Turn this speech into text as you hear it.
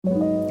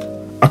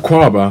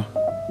Akwaba,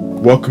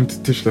 welcome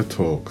to Titular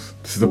Talks.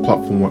 This is a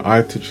platform where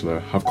I,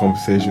 Titular, have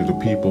conversations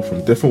with people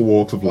from different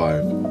walks of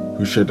life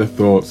who share their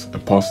thoughts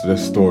and pass their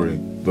story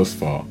thus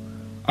far.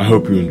 I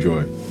hope you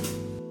enjoy.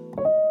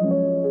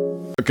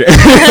 Okay.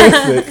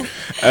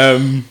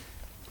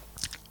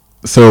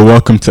 So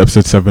welcome to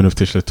episode 7 of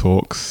Titular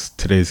Talks.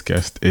 Today's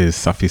guest is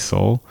Safi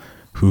Sol,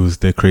 who's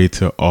the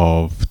creator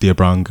of Dear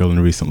Brown Girl and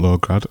a recent law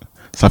grad.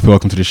 Safi,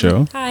 welcome to the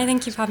show. Hi,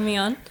 thank you for having me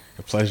on.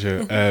 A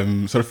pleasure.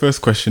 So the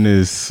first question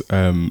is,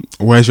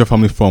 where's your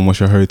family from? What's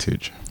your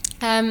heritage?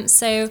 All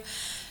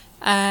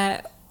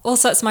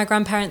sorts of my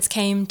grandparents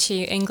came to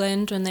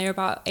England when they were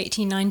about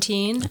 18,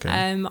 19.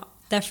 Okay.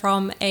 They're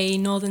from a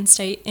northern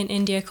state in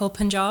India called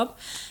Punjab.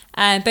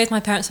 Both my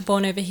parents were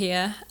born over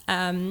here.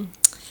 And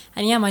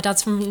yeah, my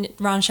dad's from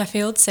around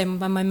Sheffield, so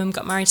when my mum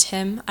got married to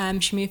him,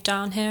 she moved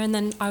down here, and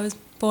then I was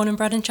born and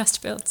bred in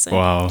Chesterfield. So,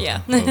 Wow.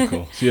 Yeah. Oh,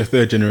 cool. So you're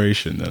third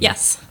generation then?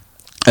 Yes.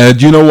 Do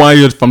you know why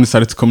your family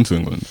decided to come to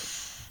England?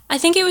 I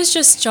think it was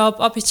just job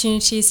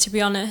opportunities, to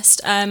be honest.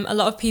 A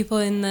lot of people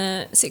in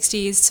the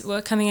 60s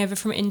were coming over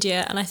from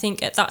India, and I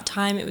think at that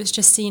time it was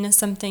just seen as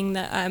something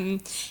that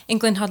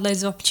England had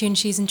loads of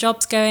opportunities and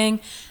jobs going,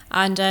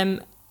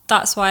 and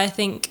that's why I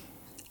think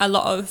a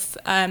lot of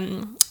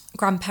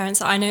grandparents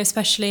that I know,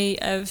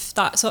 especially of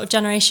that sort of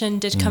generation,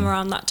 did come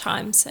around that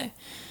time. So,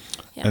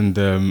 yeah.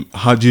 And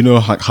how do you know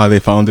how they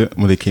found it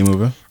when they came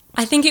over?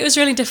 I think it was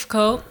really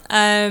difficult.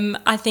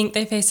 I think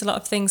they faced a lot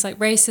of things like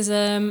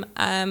racism,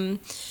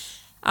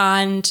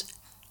 and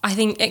I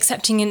think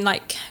acceptance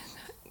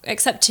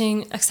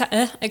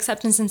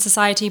in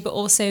society, but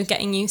also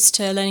getting used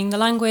to learning the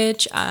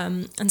language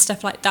and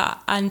stuff like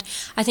that. And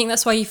I think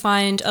that's why you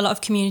find a lot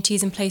of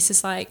communities in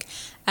places like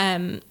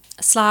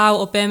Slough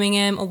or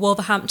Birmingham or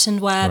Wolverhampton,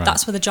 where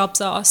that's where the jobs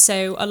are.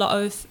 So a lot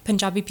of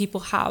Punjabi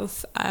people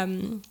have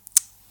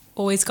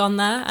always gone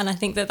there, and I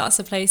think that that's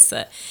a place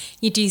that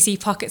you do see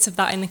pockets of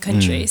that in the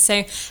country.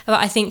 So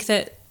I think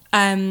that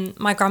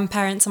my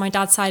grandparents on my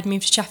dad's side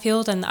moved to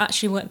Sheffield, and there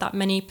actually weren't that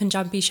many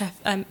Punjabi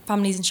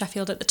families in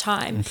Sheffield at the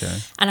time. Okay.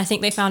 And I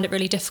think they found it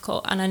really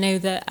difficult. And I know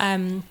that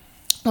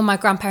when my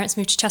grandparents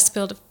moved to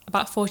Chesterfield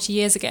about 40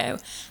 years ago,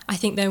 I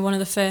think they were one of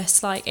the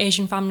first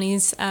Asian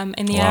families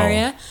in the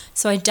area.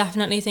 So I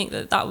definitely think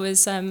that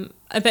was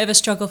a bit of a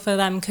struggle for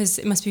them, because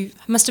it must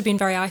have been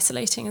very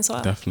isolating as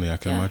well. Definitely, I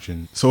can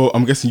imagine. So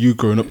I'm guessing you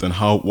growing up then,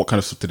 what kind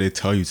of stuff did they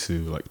tell you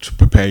to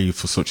prepare you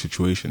for such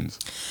situations?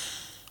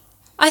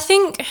 I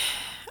think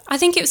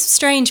it was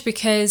strange,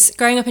 because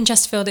growing up in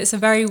Chesterfield, it's a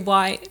very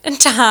white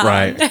town.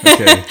 Right,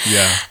 okay,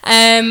 yeah.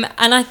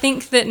 And I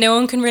think that no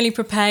one can really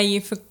prepare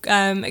you for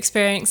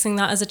experiencing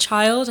that as a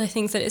child. I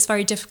think that it's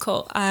very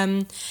difficult.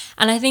 And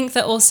I think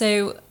that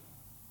also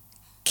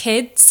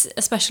kids,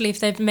 especially if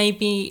they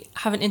maybe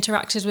haven't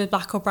interacted with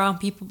black or brown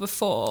people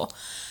before,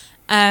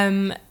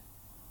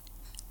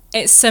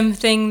 it's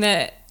something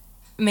that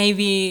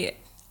maybe...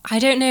 I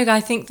don't know.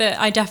 I think that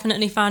I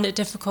definitely found it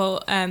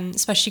difficult,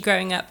 especially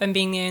growing up and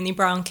being the only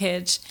brown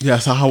kid. Yeah,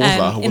 so how was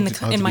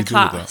that? In my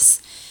class?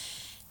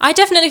 I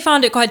definitely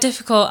found it quite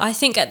difficult. I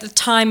think at the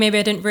time maybe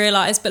I didn't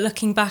realise, but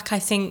looking back, I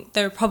think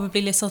there were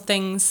probably little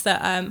things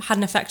that had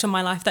an effect on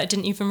my life that I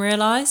didn't even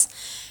realise.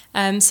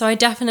 So I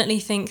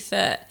definitely think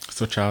that...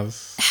 Such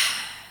as?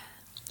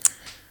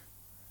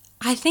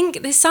 I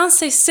think this sounds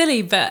so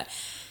silly, but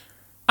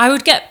I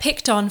would get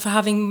picked on for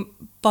having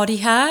body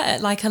hair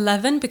at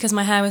 11, because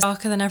my hair was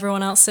darker than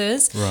everyone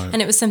else's. Right.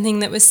 And it was something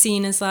that was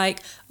seen as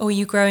oh,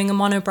 you growing a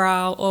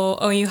monobrow, or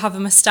oh, you have a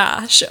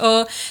moustache,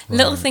 or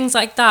little things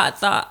like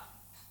that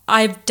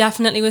I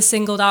definitely was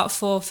singled out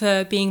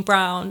for being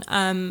brown,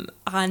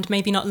 and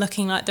maybe not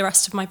looking like the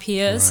rest of my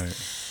peers. Right.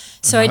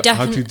 So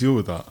how do you deal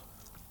with that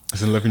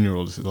as an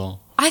 11-year-old as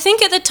well? I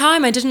think at the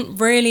time I didn't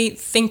really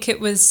think it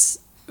was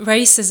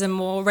racism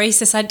or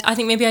racist. I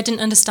think maybe I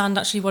didn't understand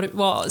actually what it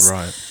was.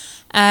 Right.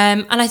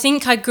 And I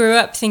think I grew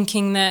up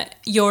thinking that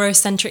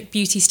Eurocentric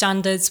beauty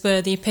standards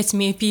were the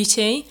epitome of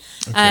beauty.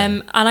 Okay.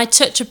 And I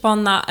touch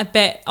upon that a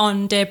bit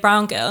on Dear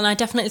Brown Girl, and I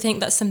definitely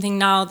think that's something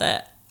now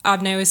that I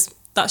know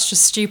that's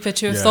just stupid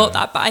to have thought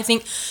that. But I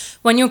think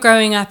when you're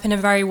growing up in a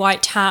very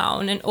white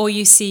town and all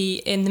you see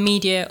in the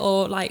media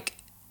or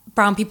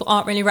brown people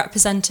aren't really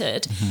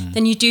represented,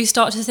 then you do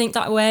start to think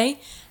that way.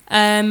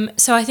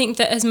 So I think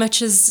that as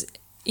much as,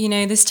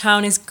 this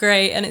town is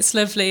great and it's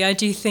lovely, I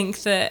do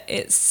think that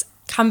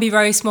can be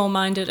very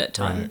small-minded at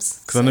times.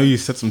 Because I know you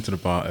said something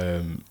about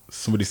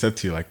somebody said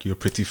to you you're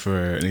pretty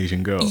for an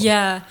Asian girl.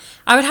 Yeah,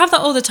 I would have that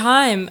all the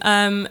time,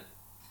 and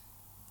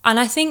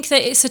I think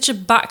that it's such a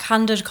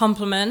backhanded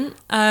compliment.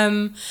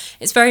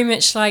 It's very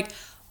much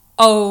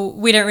oh,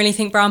 we don't really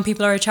think brown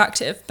people are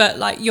attractive,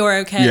 but you're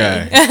okay.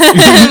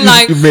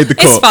 Yeah, you've made the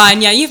cut. It's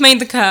fine. Yeah, you've made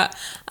the cut.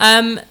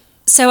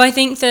 So I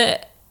think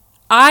that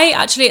I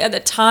actually at the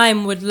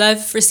time would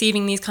love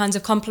receiving these kinds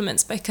of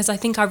compliments, because I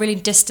think I really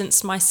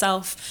distanced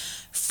myself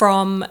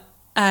from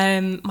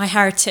my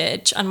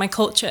heritage and my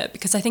culture,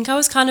 because I think I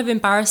was kind of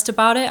embarrassed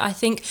about it. I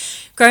think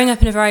growing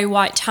up in a very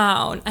white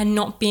town and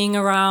not being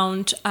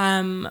around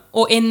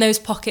or in those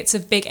pockets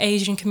of big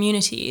Asian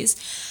communities,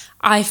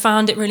 I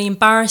found it really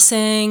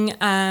embarrassing,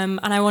 and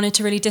I wanted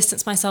to really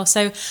distance myself.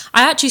 So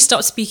I actually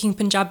stopped speaking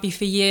Punjabi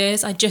for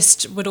years. I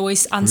just would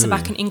always answer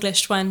back in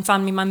English when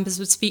family members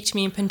would speak to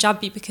me in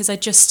Punjabi, because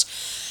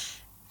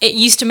it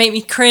used to make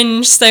me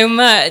cringe so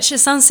much. It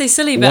sounds so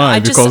silly, but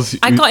Why?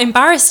 I got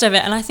embarrassed of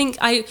it, and I think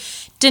I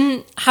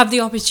didn't have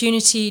the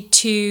opportunity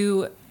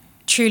to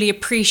truly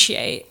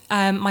appreciate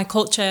my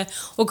culture,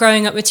 or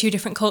growing up with two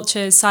different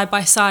cultures side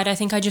by side. I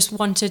think I just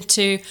wanted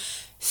to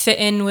fit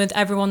in with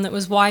everyone that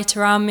was white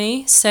around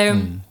me.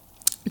 So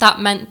that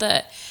meant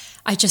that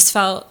I just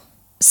felt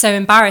so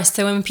embarrassed.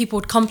 So when people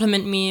would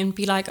compliment me and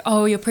be like,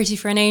 "Oh, you're pretty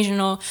for an Asian,"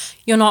 or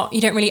you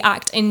don't really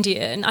act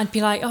Indian, I'd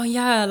be like, "Oh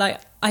yeah, like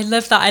I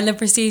love that. I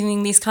love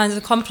receiving these kinds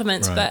of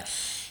compliments." Right. But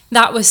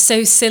that was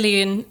so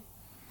silly, and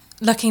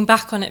looking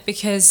back on it,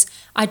 because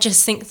I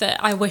just think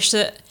that I wish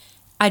that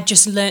I'd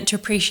just learnt to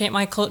appreciate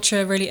my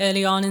culture really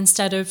early on,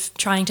 instead of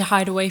trying to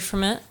hide away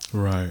from it.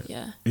 Right.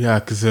 Yeah. Yeah,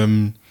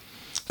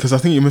 because I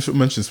think you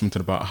mentioned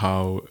something about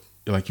how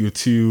like you're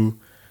too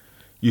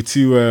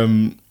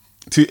Indian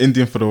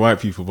for the white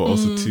people, but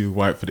also too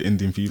white for the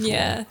Indian people.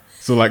 Yeah.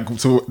 So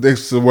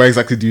where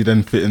exactly do you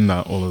then fit in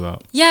all of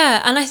that?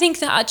 Yeah, and I think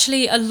that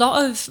actually a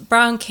lot of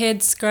brown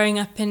kids growing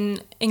up in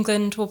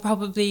England will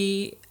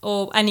probably,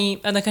 or any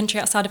other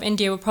country outside of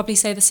India, will probably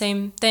say the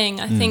same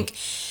thing. I think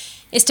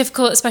it's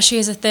difficult, especially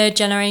as a third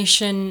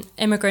generation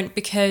immigrant,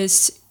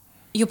 because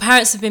your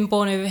parents have been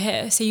born over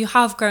here, so you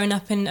have grown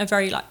up in a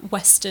very like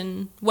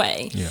Western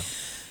way. Yeah.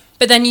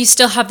 But then you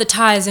still have the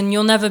ties, and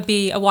you'll never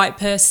be a white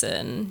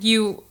person.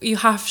 You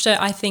have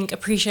to, I think,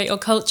 appreciate your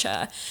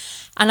culture.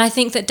 And I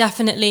think that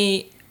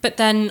definitely, but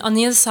then on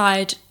the other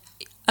side,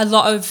 a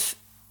lot of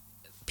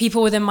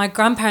people within my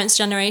grandparents'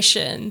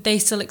 generation, they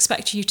still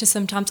expect you to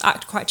sometimes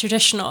act quite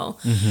traditional.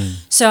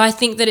 So I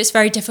think that it's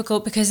very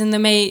difficult, because in the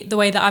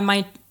way that I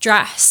might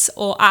dress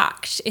or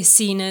act is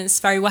seen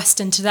as very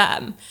Western to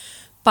them.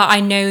 But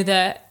I know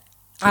that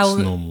It's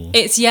normal.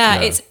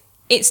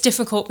 It's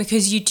difficult,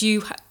 because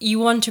you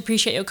want to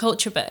appreciate your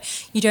culture, but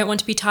you don't want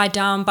to be tied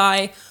down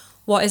by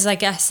what is, I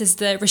guess, is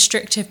the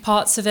restrictive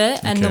parts of it,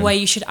 and the way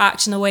you should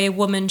act and the way a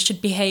woman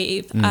should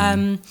behave.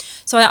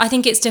 So I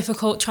think it's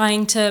difficult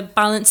trying to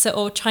balance it,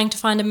 or trying to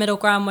find a middle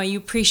ground where you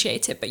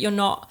appreciate it, but you're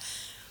not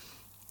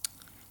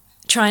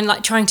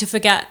trying to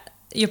forget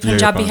your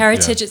Punjabi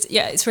heritage.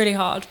 Yeah. It's really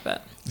hard,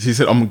 but. So you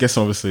said, I'm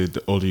guessing obviously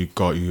the older you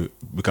got, you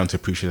began to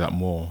appreciate that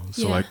more.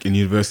 So like in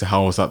university,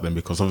 how was that then?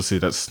 Because obviously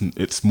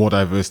it's more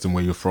diverse than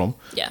where you're from.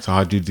 Yeah. So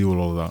how do you deal with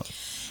all of that?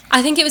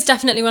 I think it was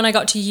definitely when I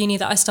got to uni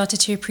that I started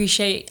to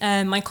appreciate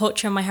my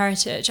culture and my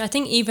heritage. I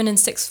think even in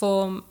sixth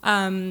form,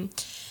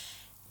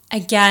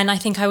 again, I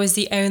think I was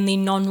the only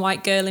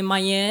non-white girl in my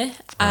year.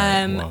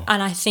 Wow.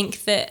 And I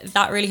think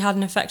that really had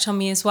an effect on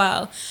me as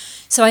well.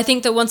 So I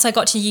think that once I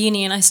got to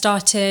uni and I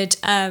started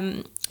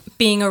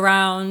being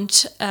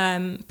around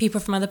people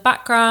from other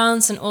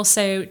backgrounds, and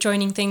also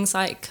joining things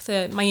like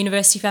my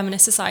university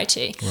feminist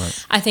society.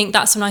 Right. I think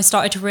that's when I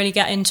started to really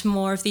get into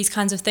more of these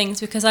kinds of things,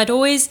 because I'd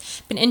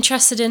always been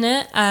interested in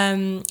it,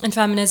 and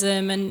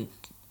feminism and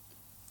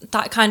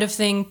that kind of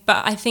thing.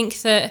 But I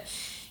think that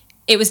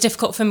it was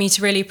difficult for me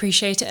to really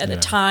appreciate it at the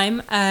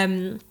time.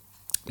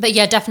 But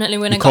yeah, definitely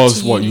when I got to uni.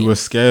 Because what, you were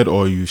scared,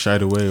 or you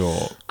shied away,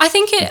 or I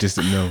think you just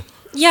didn't know?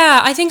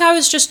 Yeah, I think I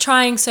was just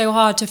trying so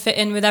hard to fit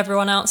in with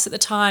everyone else at the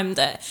time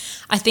that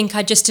I think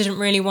I just didn't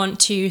really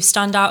want to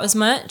stand out as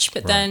much.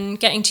 But then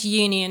getting to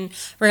uni and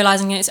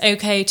realising it's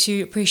okay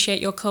to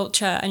appreciate your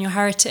culture and your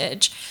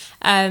heritage,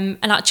 and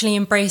actually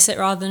embrace it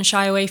rather than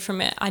shy away from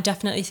it, I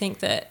definitely think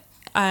that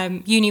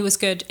uni was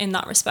good in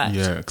that respect.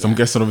 Yeah, because I'm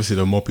guessing obviously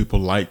there are more people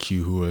like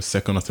you who are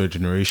second or third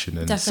generation,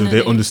 and Definitely.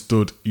 so they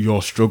understood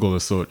your struggle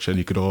as such, and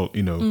you could all,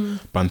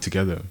 band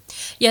together.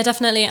 Yeah,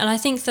 definitely. And I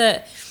think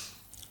that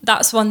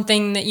that's one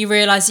thing that you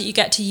realise, that you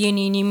get to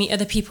uni and you meet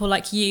other people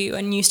like you,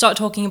 and you start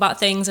talking about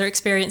things or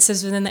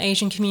experiences within the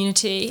Asian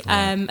community,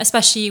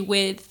 especially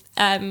with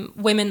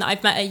women that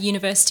I've met at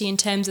university in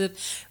terms of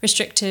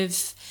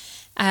restrictive.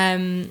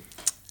 I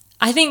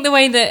think the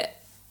way that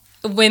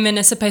women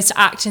are supposed to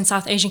act in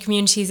South Asian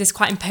communities is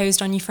quite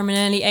imposed on you from an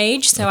early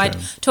age. So I'd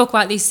talk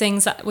about these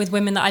things with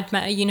women that I'd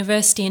met at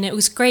university, and it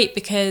was great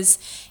because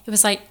it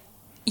was like,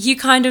 you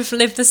kind of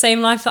live the same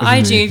life that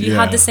I do. You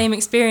had the same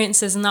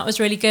experiences, and that was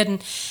really good.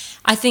 And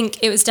I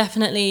think it was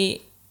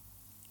definitely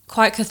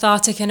quite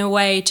cathartic in a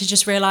way to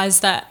just realise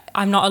that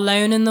I'm not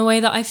alone in the way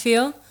that I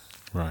feel.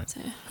 Right.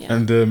 So, yeah.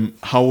 And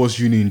how was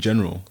uni in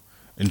general?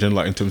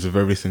 Like in terms of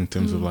everything, in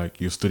terms of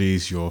like your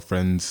studies, your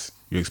friends,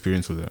 your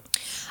experience with it?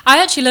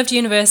 I actually loved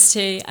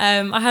university.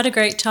 I had a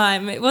great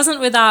time. It wasn't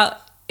without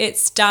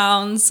its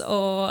downs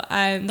or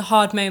the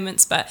hard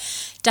moments, but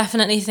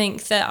definitely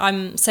think that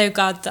I'm so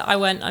glad that I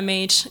went. I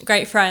made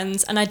great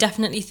friends, and I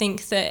definitely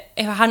think that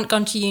if I hadn't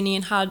gone to uni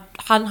and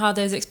hadn't had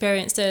those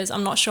experiences,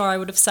 I'm not sure I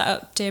would have set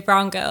up Dear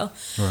Brown Girl.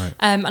 Right.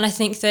 And I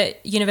think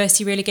that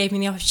university really gave me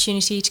the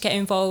opportunity to get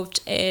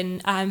involved in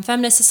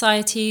feminist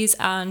societies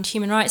and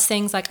human rights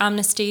things like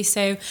Amnesty.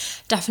 So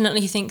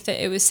definitely think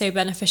that it was so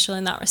beneficial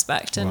in that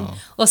respect, and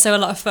also a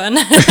lot of fun.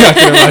 I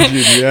can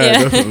imagine.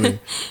 Yeah, definitely.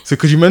 So,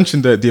 because you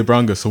mentioned that Dear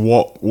Brown Girl, so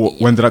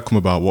when did that come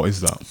about? What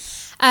is that?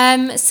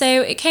 So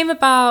it came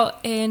about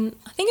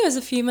I think it was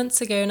a few months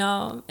ago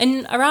now,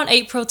 in around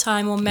April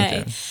time or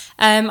May. Okay.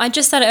 I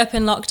just set it up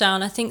in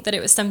lockdown. I think that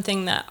it was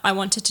something that I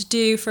wanted to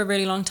do for a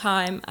really long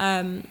time.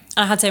 And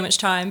I had so much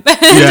time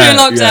during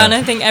lockdown. Yeah.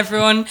 I think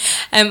everyone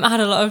had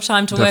a lot of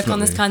time to work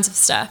on this kinds of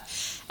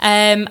stuff.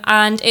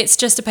 And it's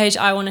just a page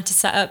I wanted to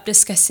set up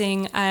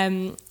discussing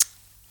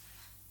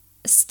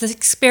the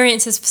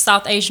experiences for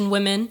South Asian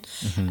women.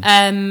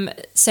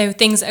 So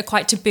things that are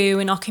quite taboo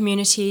in our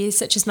communities,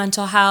 such as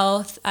mental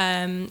health,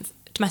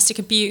 domestic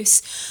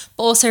abuse,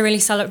 but also really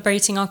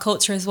celebrating our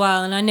culture as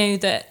well. And I know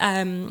that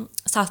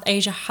South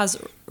Asia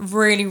has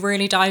really,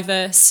 really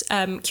diverse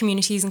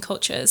communities and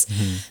cultures,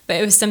 but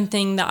it was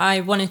something that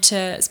I wanted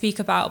to speak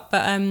about.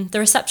 But the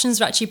receptions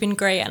have actually been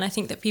great, and I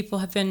think that people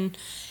have been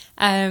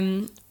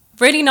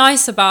really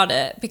nice about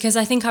it, because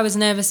I think I was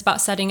nervous about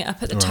setting it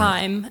up at the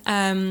time.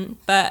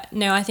 But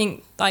no, I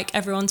think like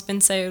everyone's been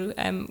so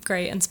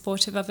great and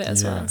supportive of it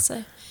as well.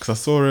 So. Because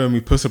I saw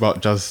you posted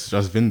about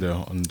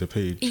Jasvinder on the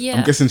page. Yeah.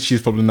 I'm guessing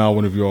she's probably now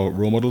one of your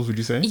role models, would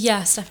you say?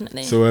 Yes,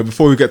 definitely. So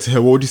before we get to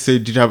her, what would you say,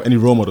 did you have any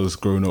role models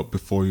growing up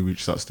before you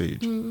reached that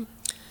stage?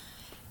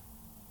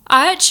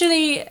 I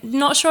actually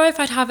not sure if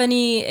I'd have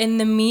any in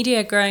the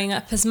media growing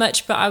up as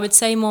much, but I would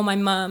say more my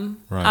mum.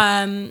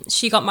 Right.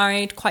 She got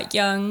married quite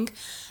young.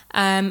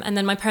 And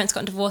then my parents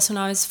got divorced when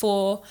I was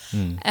 4.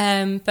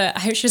 But I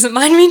hope she doesn't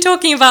mind me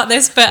talking about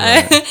this.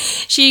 But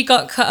she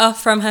got cut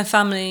off from her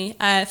family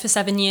for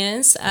 7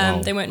 years.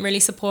 They weren't really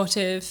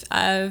supportive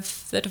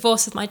of the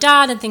divorce of my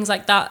dad and things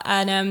like that.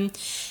 And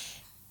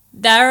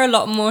they're a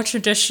lot more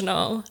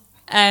traditional.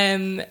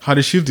 How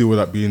did she deal with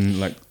that being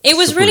like? It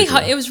was really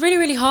hard. It was really,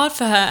 really hard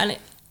for her. And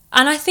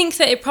I think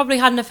that it probably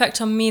had an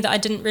effect on me that I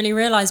didn't really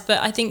realise. But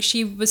I think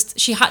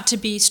she had to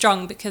be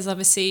strong, because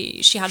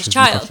obviously she had a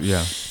child.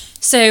 Yeah.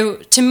 So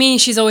to me,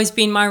 she's always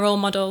been my role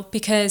model,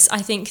 because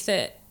I think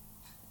that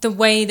the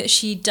way that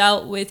she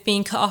dealt with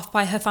being cut off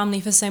by her family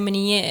for so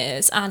many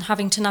years and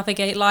having to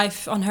navigate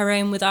life on her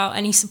own without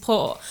any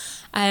support,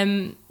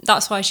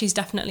 that's why she's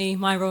definitely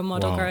my role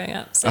model growing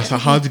up. So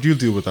how did you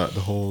deal with that, the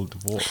whole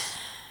divorce?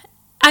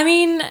 I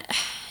mean,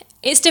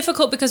 it's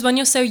difficult because when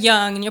you're so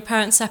young and your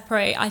parents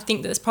separate, I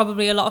think there's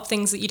probably a lot of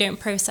things that you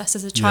don't process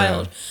as a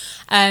child.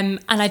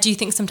 And I do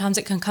think sometimes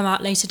it can come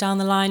out later down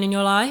the line in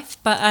your life.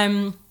 But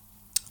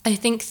I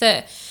think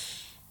that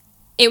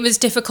it was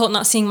difficult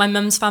not seeing my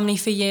mum's family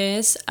for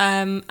years,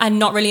 and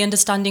not really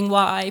understanding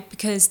why,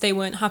 because they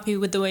weren't happy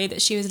with the way that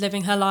she was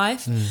living her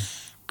life.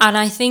 And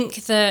I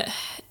think that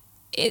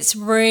it's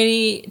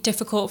really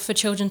difficult for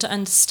children to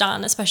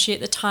understand, especially at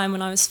the time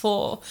when I was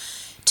 4,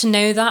 to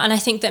know that. And I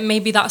think that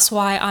maybe that's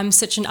why I'm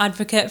such an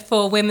advocate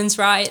for women's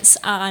rights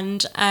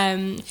and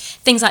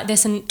things like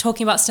this, and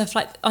talking about stuff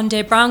like on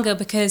Dear Brown Girl,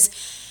 because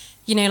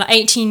you know, like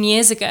 18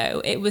 years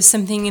ago, it was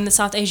something in the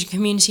South Asian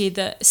community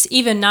that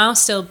even now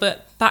still,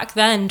 but back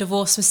then,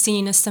 divorce was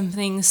seen as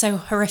something so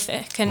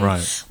horrific and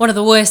one of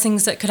the worst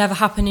things that could ever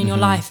happen in your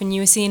life. And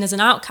you were seen as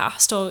an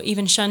outcast or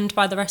even shunned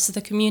by the rest of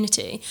the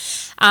community.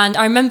 And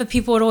I remember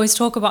people would always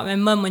talk about my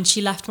mum when she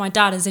left my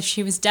dad as if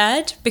she was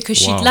dead, because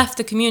she'd left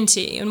the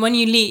community. And when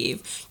you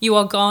leave, you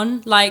are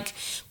gone. Like,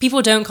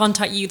 people don't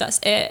contact you, that's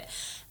it.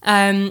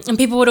 And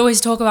people would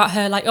always talk about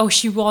her like, oh,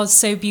 she was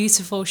so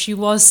beautiful, she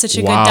was such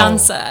a good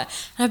dancer, and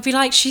I'd be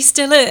like, she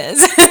still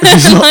is.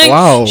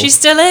 Like, she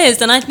still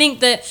is. And I think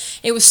that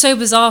it was so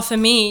bizarre for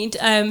me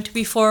to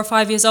be 4 or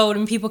 5 years old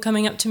and people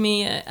coming up to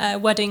me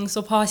at weddings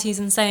or parties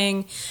and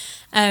saying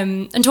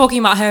and talking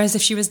about her as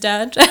if she was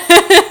dead.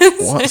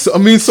 So, I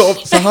mean, so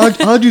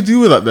how do you deal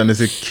with that then as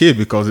a kid?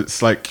 Because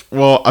it's like,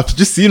 well, I've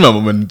just seen my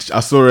mum and I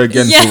saw her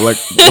again. So like,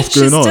 what's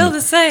going on? She's still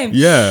the same.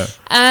 Yeah.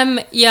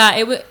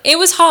 It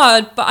was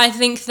hard, but I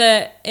think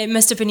that it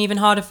must have been even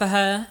harder for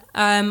her.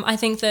 I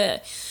think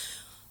that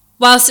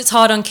whilst it's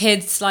hard on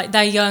kids, like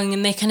they're young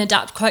and they can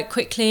adapt quite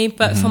quickly,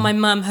 but for my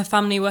mum, her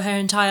family were her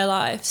entire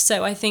life.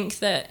 So I think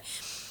that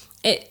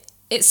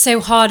it's so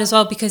hard as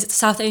well, because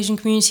South Asian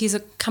communities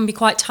can be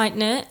quite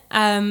tight-knit,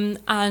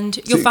 and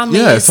your family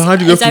is so how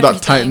do you go from everything.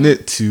 that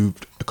tight-knit to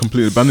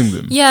completely abandoning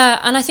them? Yeah,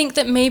 and I think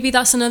that maybe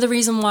that's another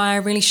reason why I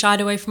really shied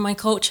away from my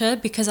culture,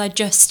 because I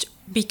just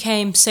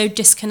became so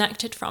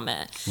disconnected from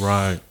it.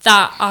 Right.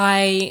 That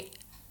I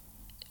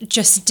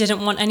just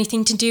didn't want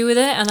anything to do with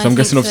it. And so I'm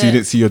guessing obviously you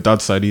didn't see your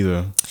dad's side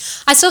either.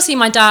 I still see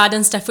my dad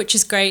and stuff, which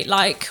is great.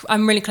 Like,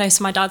 I'm really close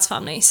to my dad's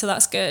family, so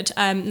that's good.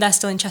 They're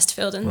still in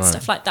Chesterfield and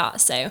stuff like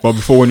that. So, well,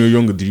 before when you were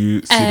younger, did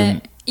you see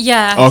them?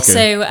 Yeah. Okay.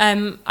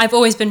 So I've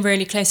always been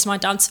really close to my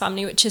dad's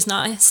family, which is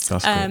nice.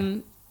 That's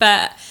good.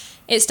 But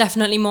it's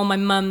definitely more my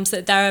mum's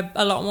that they're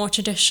a lot more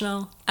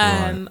traditional,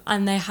 Right.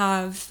 and they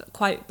have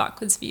quite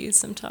backwards views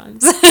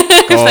sometimes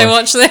if they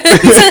watch this.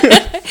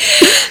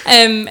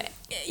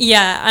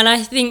 Yeah, and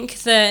I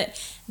think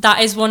that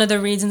is one of the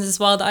reasons as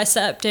well that I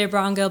set up Dear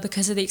Brown Girl,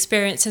 because of the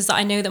experiences that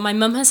I know that my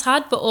mum has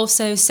had, but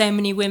also so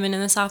many women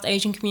in the South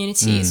Asian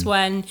communities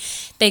when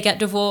they get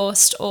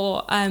divorced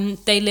or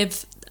they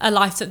live a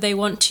life that they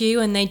want to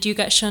and they do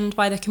get shunned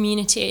by the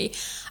community.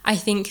 I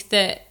think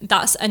that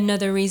that's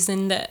another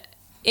reason that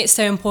it's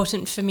so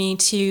important for me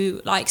to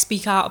like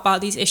speak out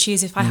about these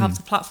issues if I have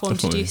the platform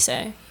to do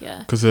so. Yeah.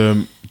 Because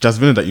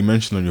Jasmine that you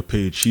mentioned on your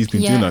page, she's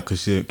been doing that.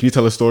 Can you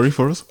tell a story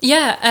for us?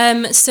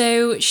 Yeah.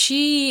 So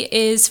she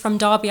is from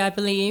Derby, I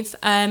believe,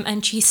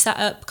 and she set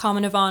up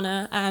Karma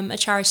Nirvana, a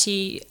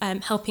charity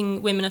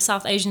helping women of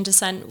South Asian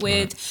descent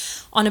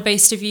with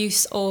honour-based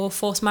abuse or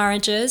forced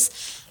marriages.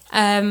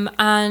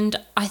 And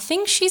I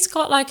think she's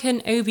got like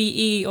an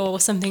OBE or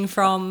something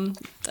from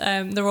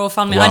the royal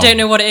family. Wow. I don't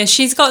know what it is.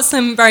 She's got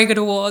some very good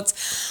awards.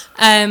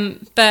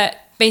 But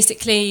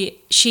basically,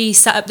 she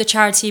set up the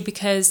charity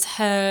because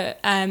her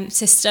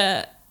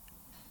sister,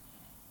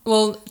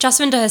 well,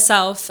 Jasvinda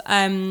herself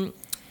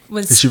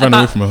was. Did she ran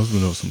away from her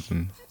husband or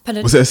something?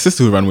 Pardon? Was it a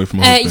sister who ran away from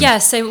her husband? Yeah,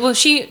 so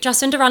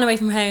Jasvinda ran away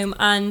from home,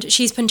 and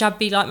she's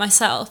Punjabi like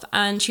myself,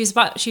 and she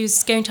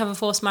was going to have a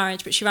forced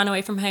marriage, but she ran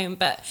away from home.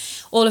 But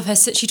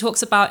she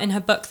talks about in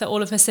her book that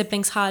all of her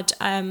siblings had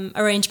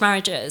arranged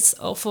marriages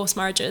or forced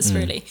marriages,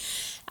 really,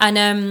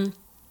 and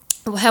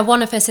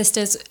one of her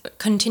sisters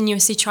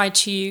continuously tried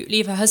to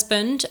leave her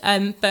husband,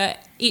 but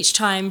each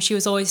time she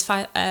was always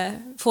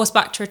forced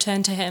back to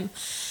return to him,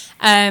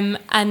 and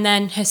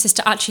then her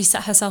sister actually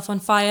set herself on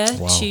fire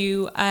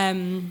to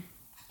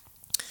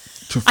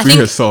free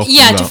herself.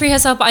 Yeah, to free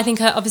herself. But I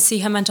think obviously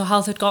her mental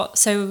health had got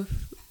so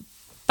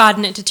bad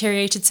and it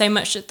deteriorated so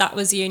much that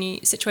was the only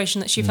situation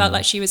that she felt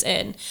like she was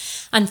in.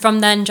 And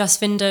from then,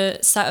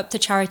 Jasvinda set up the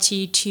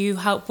charity to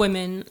help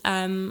women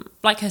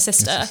like her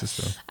sister,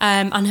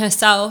 and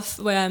herself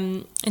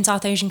in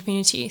South Asian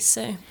communities.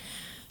 So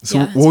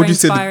what would you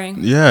say?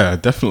 Yeah,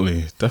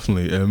 definitely.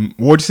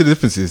 What would you say the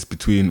difference is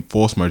between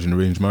forced marriage and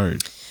arranged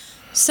marriage?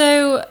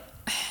 So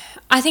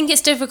I think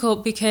it's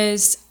difficult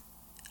because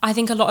I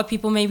think a lot of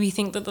people maybe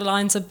think that the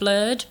lines are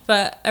blurred,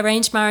 but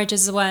arranged marriage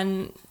is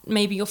when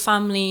maybe your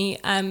family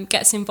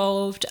gets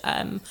involved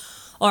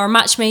or a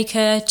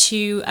matchmaker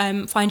to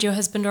find your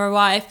husband or a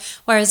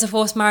wife, whereas a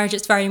forced marriage,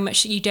 it's very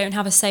much that you don't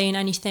have a say in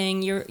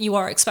anything. You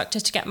are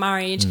expected to get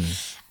married,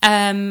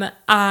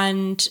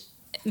 and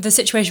the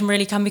situation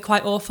really can be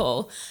quite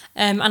awful.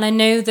 And I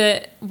know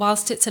that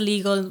whilst it's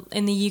illegal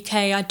in the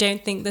UK, I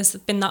don't think there's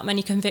been that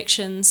many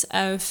convictions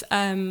of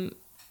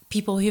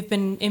people who've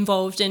been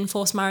involved in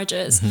forced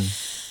marriages.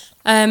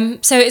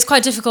 So it's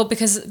quite difficult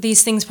because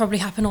these things probably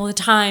happen all the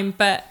time,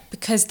 but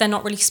because they're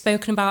not really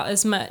spoken about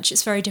as much,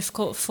 it's very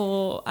difficult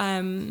for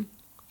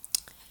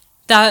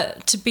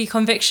that to be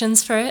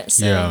convictions for it.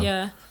 So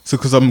yeah. So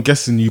because I'm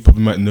guessing you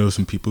probably might know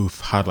some people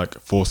who've had like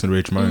forced and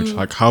arranged marriage.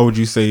 Like how would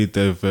you say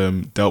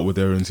they've dealt with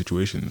their own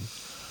situations?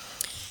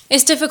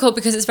 It's difficult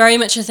because it's very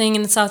much a thing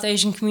in the South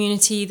Asian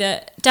community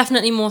that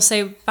definitely more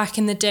so back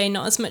in the day,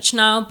 not as much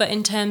now, but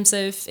in terms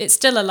of it's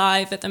still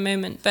alive at the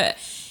moment, but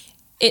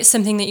it's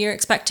something that you're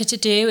expected to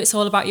do. It's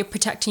all about you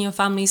protecting your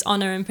family's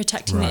honour and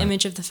protecting the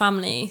image of the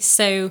family.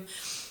 So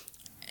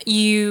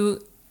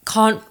you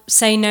can't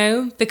say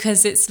no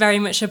because it's very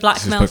much a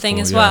blackmail thing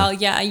as well.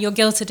 Yeah, you're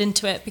guilted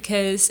into it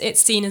because it's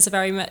seen as a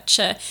very much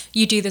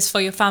you do this for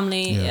your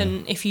family,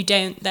 and if you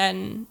don't,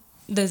 then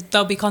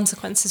there'll be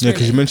consequences. Yeah,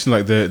 because you mentioned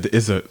like the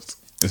izzat,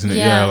 isn't it?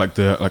 Yeah,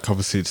 like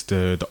obviously it's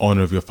the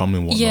honor of your family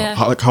and whatnot. Yeah.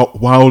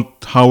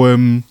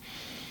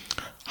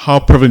 How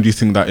prevalent do you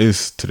think that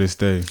is to this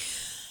day?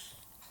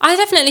 I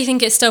definitely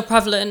think it's still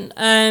prevalent.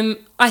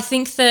 I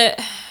think that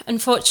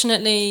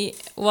unfortunately,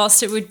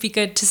 whilst it would be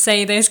good to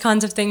say those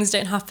kinds of things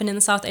don't happen in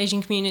the South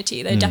Asian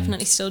community, they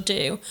definitely still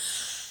do.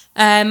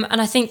 And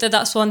I think that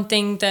that's one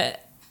thing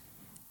that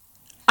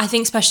I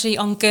think especially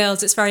on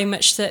girls, it's very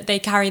much that they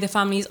carry the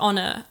family's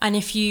honour. And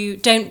if you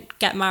don't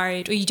get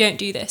married or you don't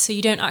do this or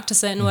you don't act a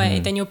certain way,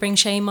 then you'll bring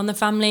shame on the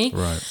family.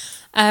 Right.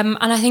 And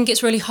I think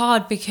it's really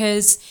hard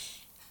because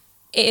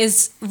it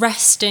is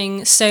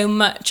resting so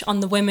much on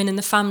the women in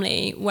the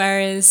family,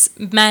 whereas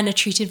men are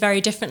treated very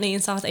differently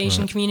in South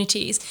Asian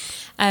communities.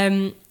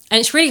 And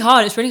it's really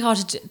hard. It's really hard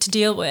to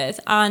deal with.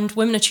 And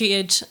women are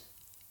treated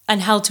and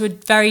held to a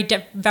very,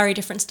 very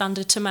different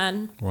standard to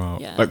men. Wow.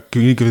 Yeah. Like,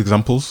 can you give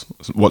examples?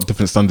 What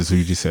different standards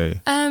would you say?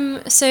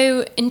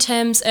 So in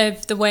terms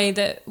of the way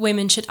that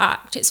women should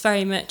act, it's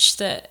very much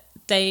that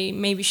they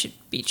maybe should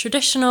be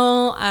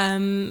traditional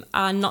and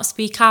not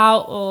speak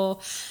out, or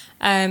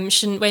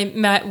shouldn't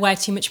wear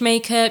too much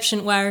makeup,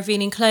 shouldn't wear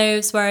revealing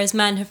clothes, whereas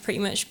men have pretty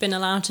much been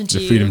allowed to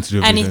do freedom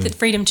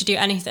to do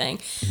anything.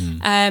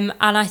 And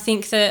I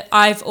think that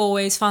I've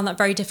always found that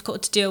very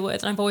difficult to deal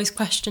with, and I've always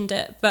questioned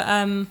it. But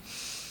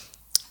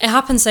it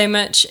happens so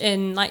much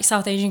in like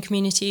South Asian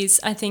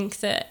communities. I think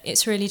that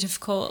it's really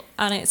difficult,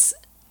 and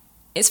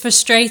it's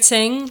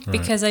frustrating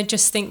because I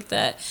just think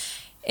that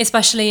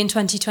especially in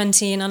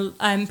 2020,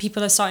 and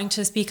people are starting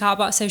to speak out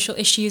about social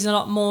issues a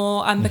lot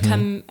more and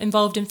become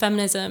involved in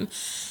feminism.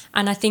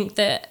 And I think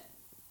that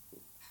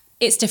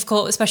it's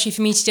difficult, especially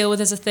for me to deal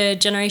with as a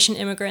third generation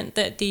immigrant,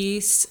 that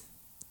these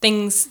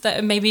things that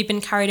have maybe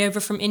been carried over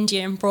from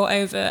India and brought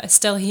over are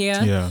still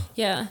here.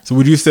 Yeah. So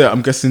would you say,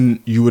 I'm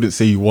guessing you wouldn't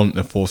say you want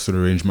a forced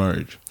arranged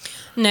marriage?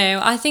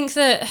 No, I think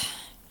that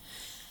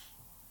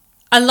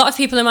a lot of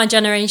people in my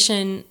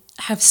generation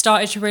have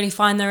started to really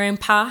find their own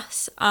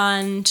path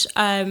and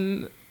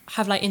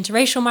have like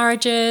interracial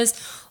marriages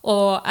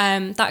or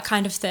that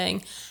kind of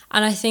thing.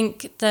 And I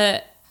think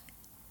that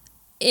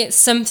it's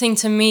something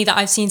to me that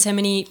I've seen so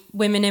many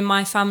women in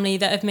my family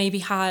that have maybe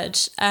had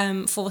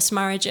forced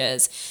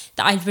marriages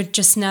that I would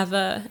just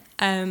never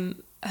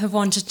have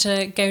wanted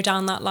to go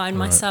down that line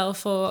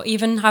myself, or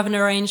even have an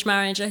arranged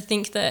marriage. I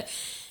think that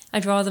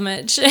I'd rather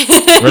much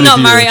not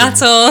marry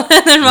at all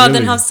rather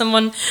than have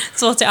someone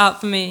sort it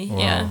out for me. Wow.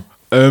 Yeah.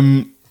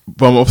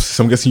 But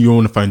obviously, I'm guessing you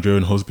want to find your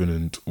own husband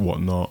and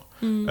whatnot.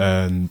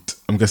 And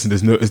I'm guessing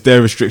is there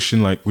a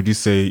restriction? Like, would you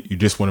say you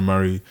just want to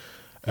marry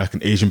like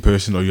an Asian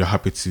person, or you're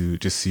happy to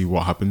just see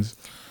what happens?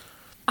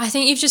 I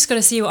think you've just got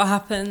to see what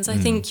happens. I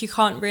think you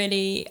can't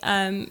really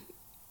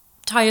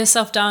tie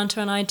yourself down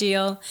to an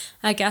ideal,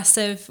 I guess,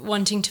 of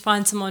wanting to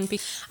find someone.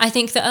 I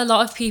think that a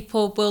lot of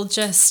people will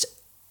just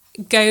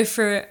go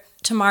for it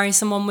to marry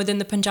someone within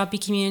the Punjabi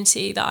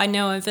community that I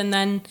know of, and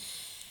then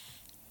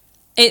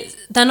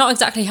they're not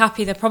exactly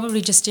happy. They're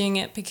probably just doing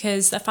it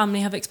because their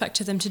family have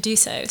expected them to do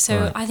so.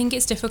 So I think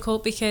it's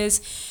difficult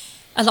because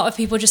a lot of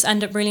people just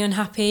end up really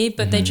unhappy,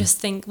 but they just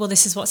think, well,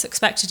 this is what's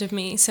expected of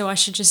me, so I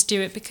should just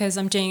do it because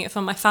I'm doing it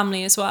for my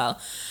family as well.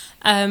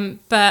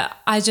 But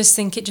I just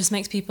think it just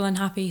makes people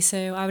unhappy,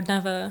 so I would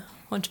never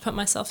want to put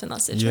myself in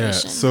that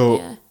situation.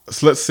 So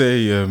let's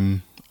say,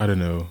 I don't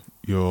know,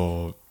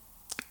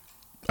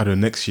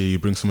 next year you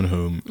bring someone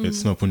home,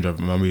 it's not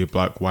Punjabi, maybe a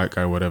black, white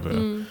guy,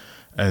 whatever,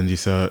 and you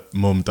say,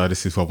 Mum, Dad,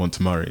 this is who I want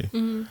to marry.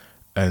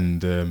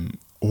 And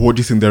what do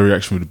you think their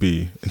reaction would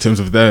be in terms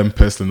of them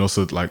personally and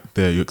also like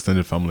your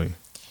extended family?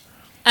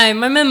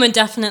 My mum would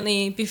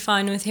definitely be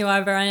fine with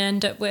whoever I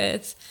end up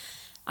with.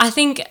 I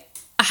think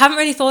I haven't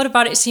really thought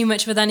about it too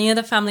much with any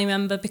other family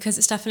member because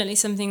it's definitely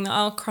something that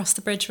I'll cross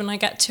the bridge when I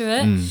get to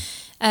it.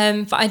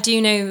 But I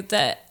do know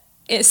that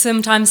it's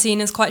sometimes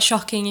seen as quite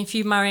shocking if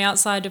you marry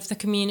outside of the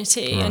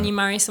community and you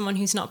marry someone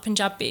who's not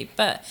Punjabi.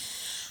 But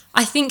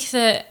I think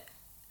that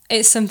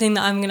it's something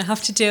that I'm going to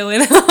have to deal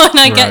with when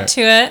I get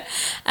to it.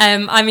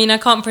 I mean, I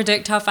can't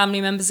predict how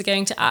family members are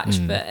going to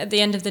act, but at the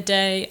end of the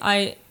day,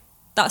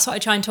 that's what I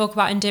try and talk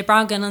about in Dear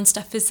Bragan and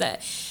stuff, is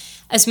that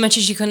as much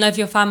as you can love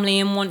your family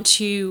and want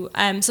to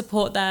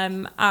support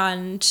them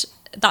and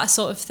that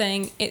sort of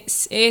thing,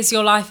 it is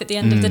your life at the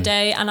end of the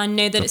day. And I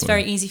know that it's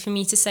very easy for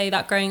me to say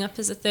that growing up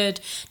as a third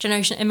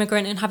generation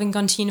immigrant and having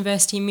gone to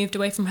university and moved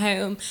away from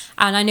home.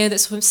 And I know that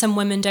some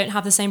women don't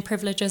have the same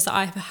privileges that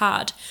I've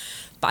had.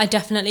 But I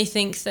definitely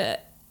think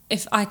that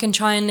if I can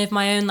try and live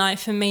my own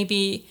life and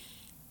maybe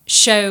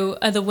show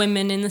other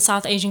women in the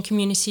South Asian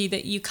community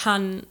that you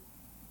don't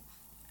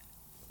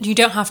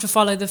have to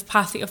follow the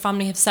path that your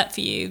family have set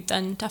for you,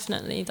 then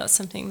definitely that's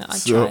something that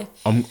I'd try.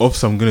 I'm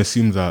going to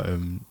assume that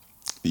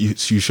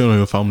you show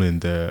your family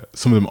and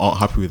some of them aren't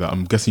happy with that.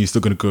 I'm guessing you're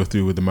still going to go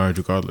through with the marriage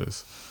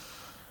regardless.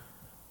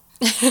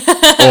 I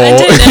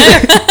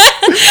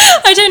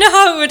don't know.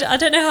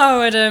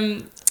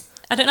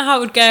 I don't know how it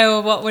would go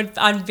or what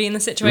I'd be in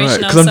the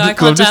situation of.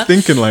 I'm just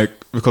thinking, like,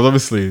 because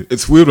obviously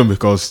it's weird one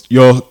because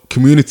your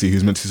community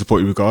who's meant to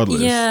support you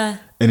regardless. Yeah.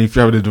 And if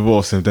you have a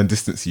divorce and then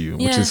distance you,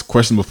 which is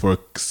questionable for a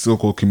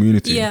so-called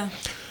community. Yeah.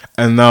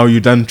 And now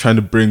you're then trying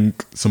to bring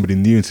somebody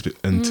new into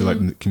like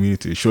the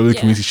community. Surely the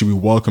community should be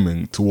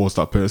welcoming towards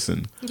that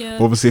person. Yeah.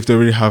 But obviously, if they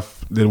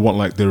want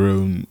like their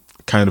own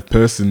kind of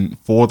person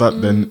for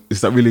that, then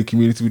is that really a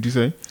community? Would you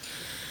say?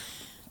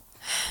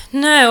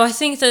 No, I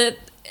think that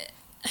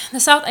the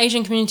South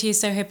Asian community is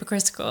so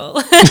hypocritical.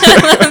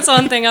 That's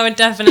one thing I would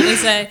definitely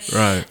say.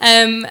 Right.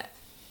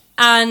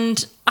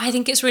 And I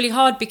think it's really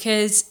hard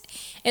because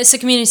it's a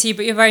community,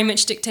 but you're very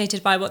much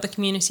dictated by what the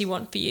community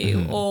want for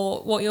you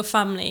or what your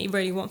family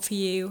really want for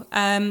you.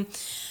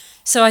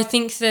 So I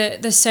think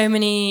that there's so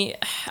many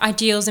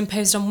ideals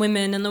imposed on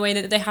women and the way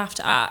that they have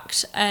to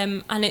act.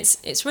 And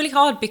it's really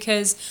hard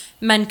because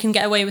men can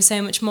get away with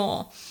so much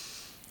more.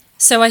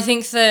 So I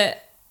think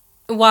that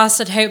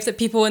whilst I'd hope that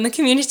people in the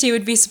community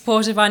would be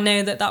supportive, I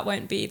know that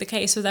won't be the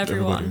case with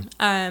everyone.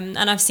 And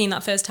I've seen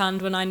that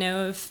firsthand when I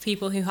know of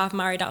people who have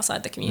married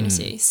outside the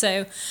community.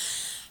 So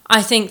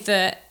I think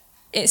that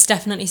it's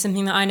definitely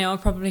something that I know I'll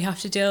probably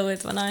have to deal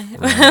with when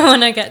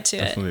I get to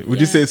it.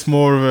 Would you say it's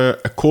more of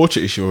a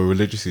culture issue or a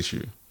religious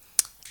issue?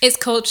 It's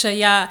culture,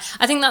 yeah.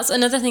 I think that's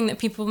another thing that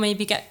people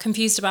maybe get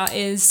confused about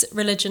is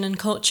religion and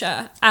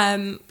culture.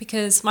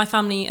 Because my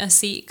family are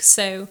Sikh,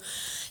 so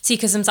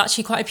Sikhism is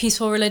actually quite a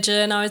peaceful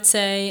religion, I would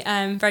say,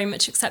 very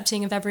much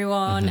accepting of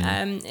everyone.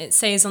 It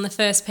says on the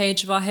first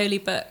page of our holy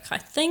book, I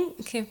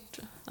think,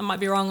 I might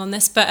be wrong on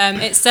this, but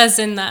it says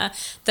in there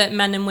that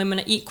men and women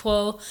are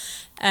equal,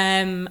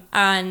 and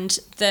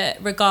that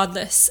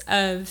regardless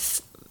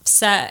of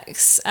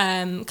sex,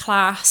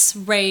 class,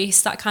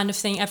 race, that kind of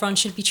thing, everyone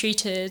should be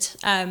treated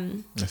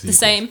the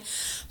same.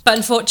 But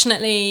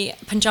unfortunately,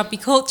 Punjabi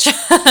culture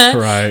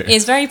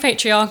is very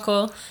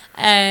patriarchal,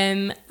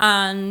 and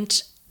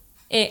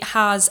it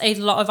has a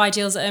lot of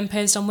ideals that are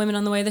imposed on women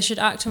on the way they should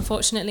act,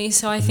 unfortunately.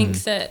 So I think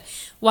that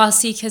while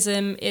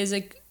Sikhism is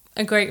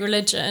a great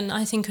religion,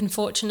 I think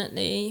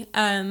unfortunately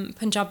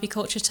Punjabi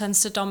culture tends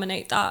to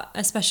dominate that,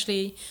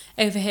 especially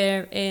over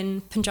here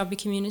in Punjabi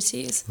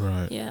communities.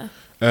 Right. Yeah.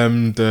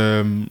 And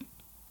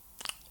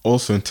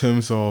also in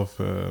terms of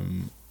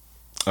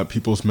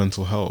people's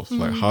mental health,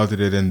 like how do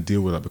they then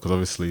deal with that? Because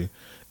obviously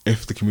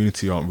if the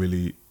community aren't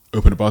really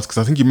open about it, because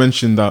I think you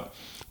mentioned that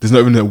there's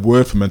not even a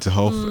word for mental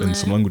health in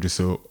some languages,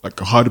 so like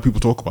how do people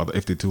talk about it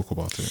if they talk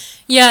about it?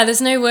 Yeah,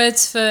 there's no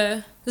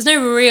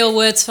real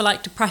words for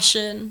like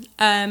depression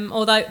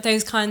or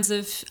those kinds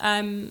of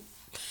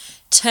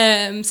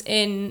terms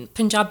in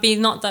Punjabi,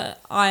 not that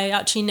I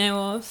actually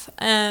know of.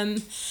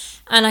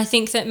 And I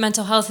think that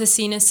mental health is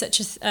seen as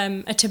such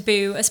a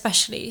taboo,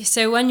 especially.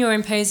 So when you're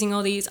imposing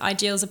all these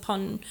ideals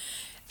upon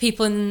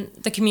people in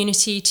the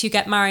community to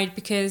get married,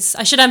 because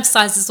I should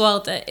emphasize as well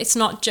that it's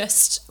not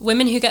just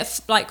women who get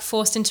like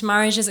forced into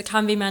marriages, it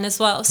can be men as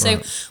well. So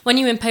when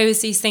you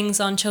impose these things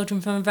on children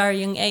from a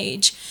very young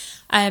age,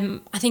 I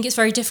think it's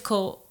very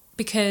difficult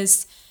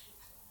because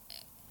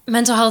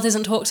mental health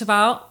isn't talked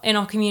about in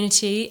our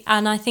community.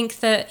 And I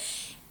think that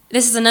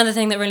this is another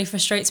thing that really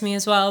frustrates me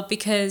as well,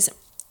 because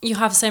you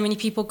have so many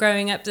people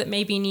growing up that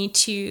maybe need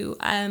to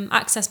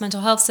access mental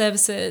health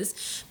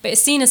services, but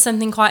it's seen as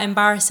something quite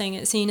embarrassing.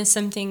 It's seen as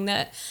something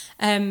that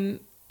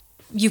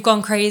you've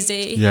gone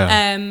crazy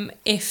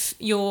if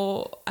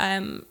you're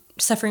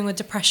suffering with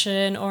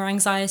depression or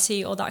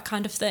anxiety or that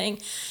kind of thing.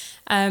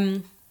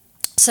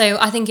 So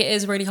I think it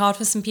is really hard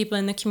for some people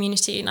in the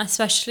community, and I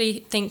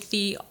especially think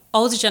the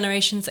older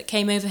generations that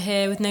came over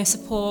here with no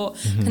support,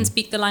 can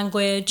speak the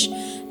language,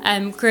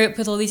 grew up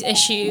with all these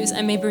issues,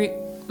 and maybe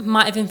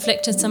might have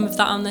inflicted some of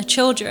that on their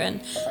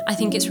children. I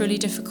think it's really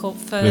difficult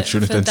for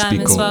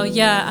them as well.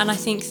 Yeah, and I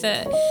think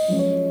that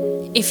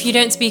if you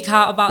don't speak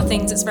out about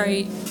things, it's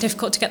very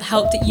difficult to get the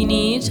help that you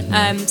need.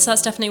 So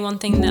that's definitely one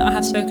thing that I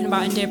have spoken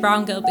about in Dear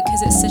Brown Girl,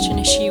 because it's such an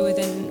issue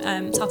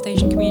within South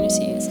Asian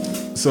communities.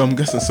 So I'm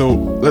guessing, so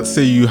let's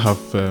say you have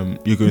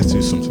you're going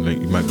through something, like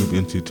you might go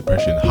into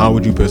depression. How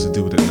would you personally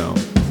deal with it now?